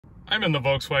I'm in the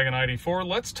Volkswagen ID.4.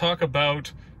 Let's talk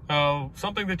about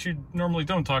something that you normally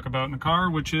don't talk about in a car,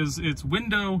 which is its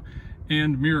window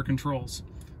and mirror controls.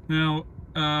 Now,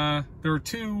 there are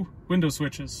two window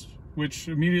switches, which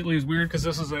immediately is weird because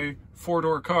this is a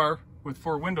four-door car with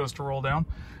four windows to roll down.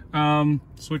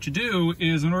 So what you do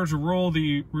is, in order to roll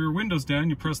the rear windows down,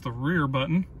 you press the rear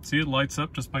button. See, it lights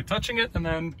up just by touching it, and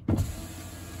then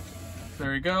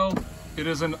there you go. It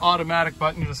is an automatic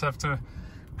button. You just have to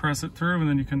press it through, and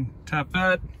then you can tap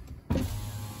that.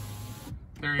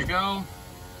 There you go.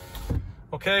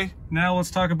 Okay, now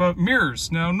let's talk about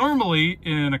mirrors. Now, normally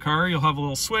in a car, you'll have a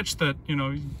little switch that,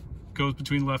 goes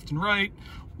between left and right,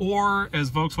 or as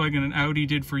Volkswagen and Audi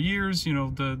did for years,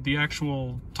 the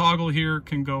actual toggle here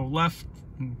can go left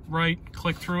and right,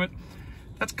 click through it.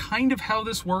 That's kind of how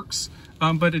this works,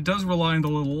 but it does rely on the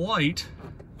little light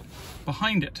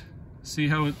behind it. See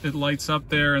how it lights up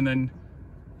there, and then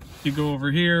you go over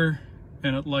here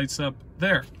and it lights up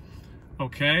there.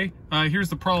 Okay, here's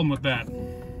the problem with that.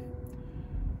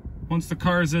 Once the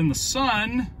car is in the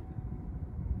sun,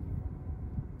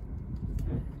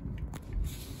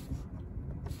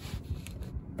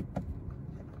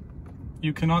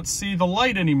 you cannot see the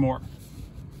light anymore.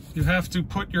 You have to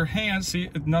put your hand, see,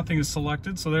 nothing is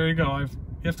selected, so there you go. You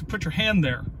have to put your hand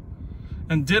there.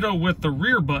 And ditto with the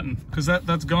rear button, because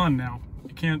that's gone now.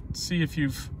 You can't see if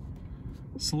you've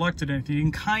selected anything. You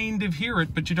can kind of hear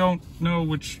it, but you don't know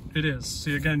which it is.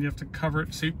 See, again, you have to cover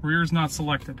it. See, rear's not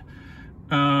selected.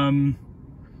 Imagine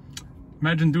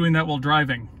doing that while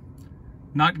driving.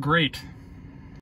 Not great.